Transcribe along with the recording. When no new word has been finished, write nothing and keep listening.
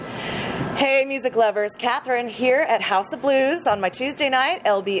Hey, music lovers. Catherine here at House of Blues on my Tuesday night,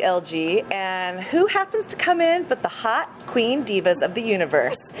 LBLG. And who happens to come in but the hot queen divas of the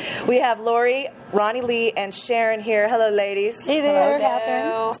universe? We have Lori, Ronnie Lee, and Sharon here. Hello, ladies. Hey there, Hello.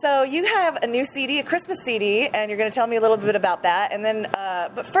 Catherine. So you have a new CD, a Christmas CD, and you're going to tell me a little bit about that. And then,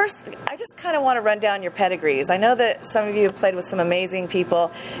 but first, I just kind of want to run down your pedigrees. I know that some of you have played with some amazing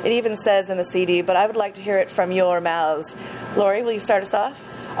people. It even says in the CD, but I would like to hear it from your mouths. Lori, will you start us off?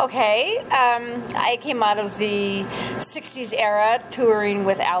 Okay, I came out of the 60s era touring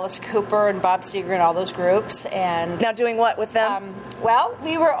with Alice Cooper and Bob Seger and all those groups. And now doing what with them? Well,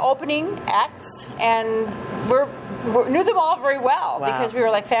 we were opening acts and we knew them all very well because we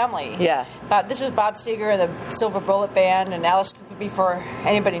were like family. Yeah. This was Bob Seger and the Silver Bullet Band and Alice Cooper before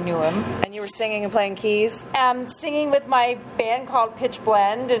anybody knew him. And you were singing and playing keys? Singing with my band called Pitch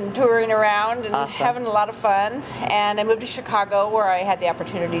Blend and touring around and having a lot of fun. And I moved to Chicago where I had the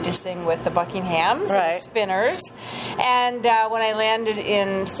opportunity to sing with the Buckinghams and the Spinners. And when I landed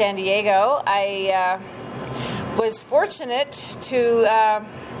in San Diego, I was fortunate to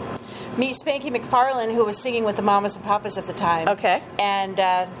meet Spanky McFarlane, who was singing with the Mamas and Papas at the time. Okay. And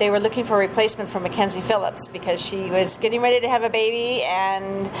they were looking for a replacement for Mackenzie Phillips because she was getting ready to have a baby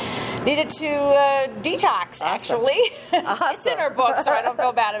and needed to detox, actually. It's in her book, so I don't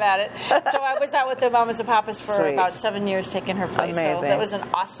feel bad about it. So I was out with the Mamas and Papas for about 7 years, taking her place. Amazing. So that was an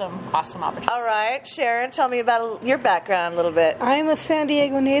awesome, awesome opportunity. All right. Sharon, tell me about your background a little bit. I'm a San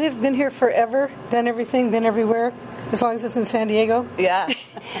Diego native, been here forever, done everything, been everywhere. As long as it's in San Diego. Yeah.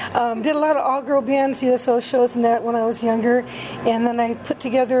 Did a lot of all-girl bands, USO shows and that when I was younger. And then I put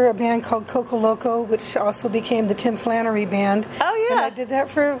together a band called Coco Loco, which also became the Tim Flannery Band. Oh, yeah. And I did that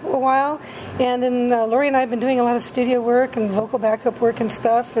for a while. And then Lori and I have been doing a lot of studio work and vocal backup work and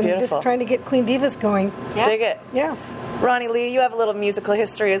stuff. And just trying to get Queen Divas going. Yeah. Dig it. Yeah. Ronnie Lee, you have a little musical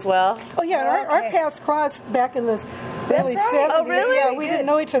history as well. Oh, yeah. Our paths crossed back in the early 70s. Oh, really? Yeah, we didn't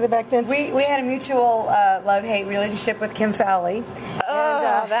know each other back then. We had a mutual love-hate relationship with Kim Fowley.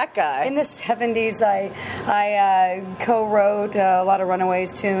 Oh, that guy. In the 70s, I co-wrote a lot of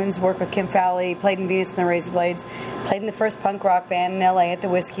Runaways tunes, worked with Kim Fowley, played in Venus and the Razor Blades, played in the first punk rock band in L.A. at the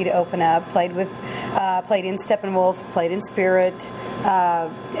Whiskey to open up, played in Steppenwolf, played in Spirit.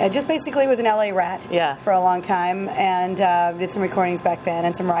 I just basically was an LA rat for a long time and did some recordings back then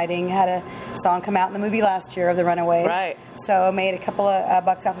and some writing. Had a song come out in the movie last year of the Runaways. Right. So I made a couple of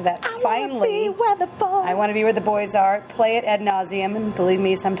bucks off of that. Finally, I want to be where the boys are. Play it ad nauseum, and believe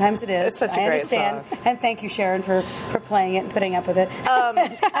me, sometimes it is. It's such a great song. And thank you, Sharon, for playing it and putting up with it.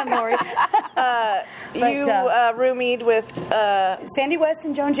 I'm Lori. You roomied with Sandy West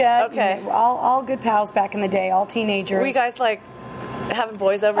and Joan Jett. Okay. All good pals back in the day, all teenagers. Were you guys like having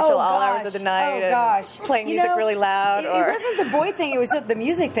boys over till all hours of the night and playing music really loud? It wasn't the boy thing, it was the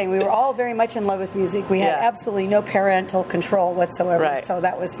music thing. We were all very much in love with music. We had absolutely no parental control whatsoever, so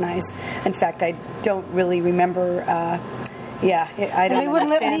that was nice. In fact, I don't really remember... I don't. They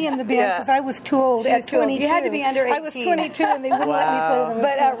wouldn't let me in the band because I was too old. At 22, you had to be under 18. I was 22, and they wouldn't let me play them.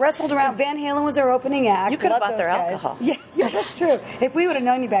 But wrestled around. Van Halen was our opening act. You could have bought their alcohol. Yeah, that's true. If we would have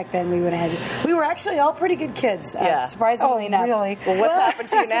known you back then, we would have had you. We were actually all pretty good kids, surprisingly enough. Really? Well, what's happened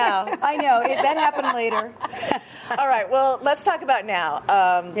to you now? I know. That happened later. All right. Well, let's talk about now.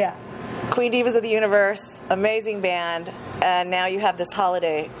 Queen Divas of the Universe, amazing band, and now you have this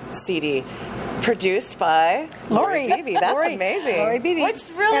holiday CD. Produced by Lori Beebe. That's amazing. Lori Beebe.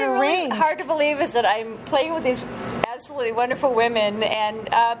 What's really hard to believe is that I'm playing with these absolutely wonderful women, and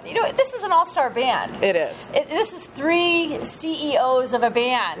this is an all-star band. It is. This is 3 CEOs of a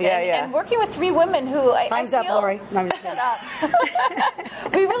band, and working with 3 women who Time's I up, feel, Lori. No, shut up.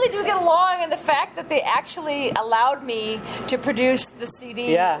 We really do get along, and the fact that they actually allowed me to produce the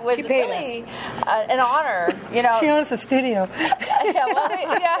CD was really an honor. She owns the studio.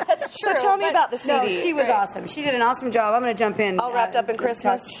 That's true. So tell me about the CD. No, she was awesome. She did an awesome job. I'm going to jump in. All wrapped up in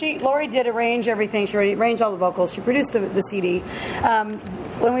Christmas. Lori did arrange everything. She arranged all the vocals. She produced the CD.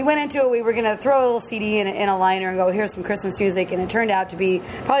 When we went into it, we were going to throw a little CD in a liner and go, here's some Christmas music, and it turned out to be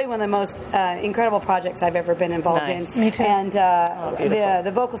probably one of the most incredible projects I've ever been involved in. Me too. And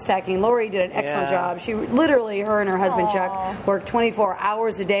the vocal stacking, Lori did an excellent job. She literally, her and her husband Chuck worked 24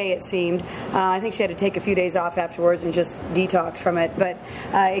 hours a day, it seemed. I think she had to take a few days off afterwards and just detox from it. But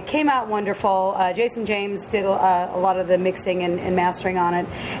it came out wonderful. Jason James did a lot of the mixing and mastering on it.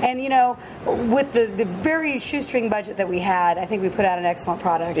 And, with the very shoestring budget budget that we had, I think we put out an excellent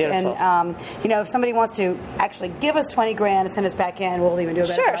product. Beautiful. And if somebody wants to actually give us $20,000 and send us back in, we'll even do a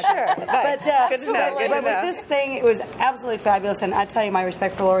better product. Sure. But, Good to know, good to but with know. this thing, it was absolutely fabulous. And I tell you, my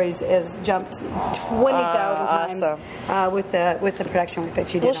respect for Lori's has jumped 20,000 times with the production work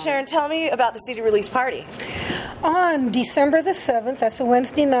that you did. Well, Sharon, tell me about the CD release party. On December the 7th, that's a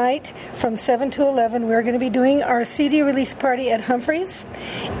Wednesday night, from 7 to 11, we're going to be doing our CD release party at Humphreys.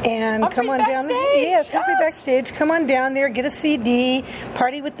 And Humphreys come on down. Backstage, Yes, Humphreys Backstage. Come on down there, get a CD,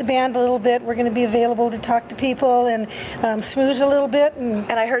 party with the band a little bit. We're going to be available to talk to people and smooze a little bit.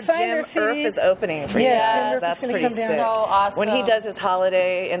 And I heard sign Jim their Earp CDs. is opening for you. Yes, guys. Jim Earp That's is gonna pretty come down. sick. So awesome. When he does his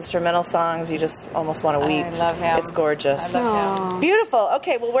holiday instrumental songs, you just almost want to weep. I love him. It's gorgeous. I love him. Beautiful.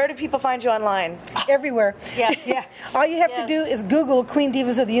 Okay, well, where do people find you online? Everywhere. Yes. Yeah. All you have to Yes. do is Google Queen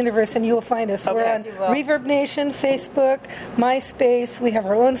Divas of the Universe and you will find us. Okay. We're Yes, you will. on Reverb Nation, Facebook, MySpace. We have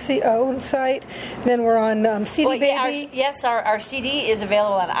our own site. Then we're on CD Well, Baby. our CD is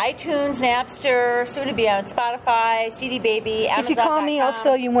available on iTunes, Napster, soon to be on Spotify, CD Baby, Amazon. If you call me, I'll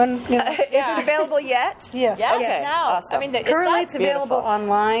sell you one. Is it available yet? Yes. Yes, Okay, now. awesome. I mean, Currently, it's available Beautiful.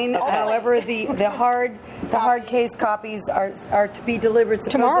 online. However, the hard case copies are to be delivered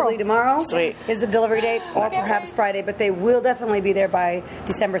supposedly tomorrow. Sweet. Is the delivery date, or perhaps Friday, but they will definitely be there by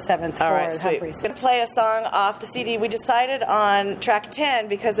December 7th for All right, sweet. Humphreys. We're going to play a song off the CD. We decided on track 10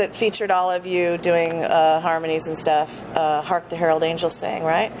 because it featured all of you doing harmonies and stuff. Hark the Herald Angels Sing,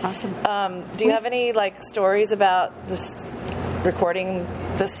 right? Awesome. Do you have any stories about this recording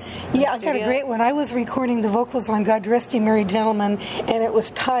this? Yeah, I got a great one. I was recording the vocals on God Rest Ye Merry Gentlemen, and it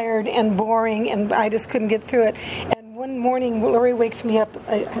was tired and boring, and I just couldn't get through it. And one morning, Lori wakes me up,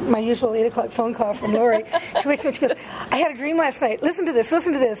 my usual 8 o'clock phone call from Lori. She wakes me up, she goes, I had a dream last night. Listen to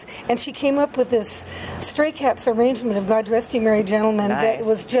this. And she came up with this Stray Cats arrangement of God Rest Ye Merry Gentlemen that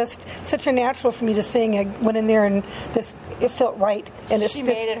was just such a natural for me to sing. I went in there and it felt right. And She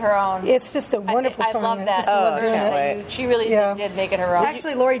made it her own. It's just a wonderful I song. love that. just love doing can't it. wait. She really did make it her own.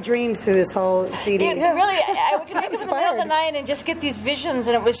 Actually, Lori dreamed through this whole CD. Really, I would wake up in the middle of the Inspired. night and just get these visions,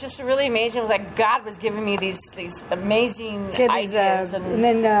 and it was just really amazing. It was like God was giving me these amazing She had ideas. these, and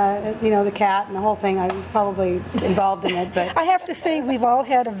then the cat and the whole thing. I was probably involved in it, but I have to say we've all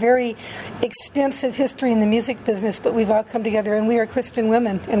had a very extensive history in the music business, but we've all come together, and we are Christian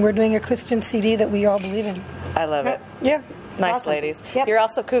women, and we're doing a Christian CD that we all believe in. I love it. Yeah. Nice, Awesome. ladies. Yep. You're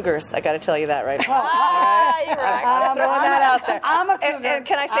also cougars. I got to tell you that right now. You're right. I'm throwing that out there. I'm a cougar. And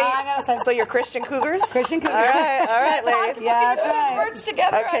can I gotta say, so you're Christian cougars? Christian cougar. All right, ladies. Yeah, that's Put those right. words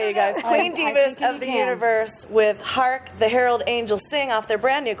together. Okay, you guys. Queen I Divas think of you the can. Universe with Hark the Herald Angels Sing off their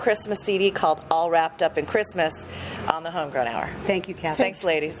brand new Christmas CD called All Wrapped Up in Christmas on the Homegrown Hour. Thank you, Kathy. Thanks,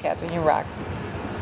 ladies. Catherine, you rock.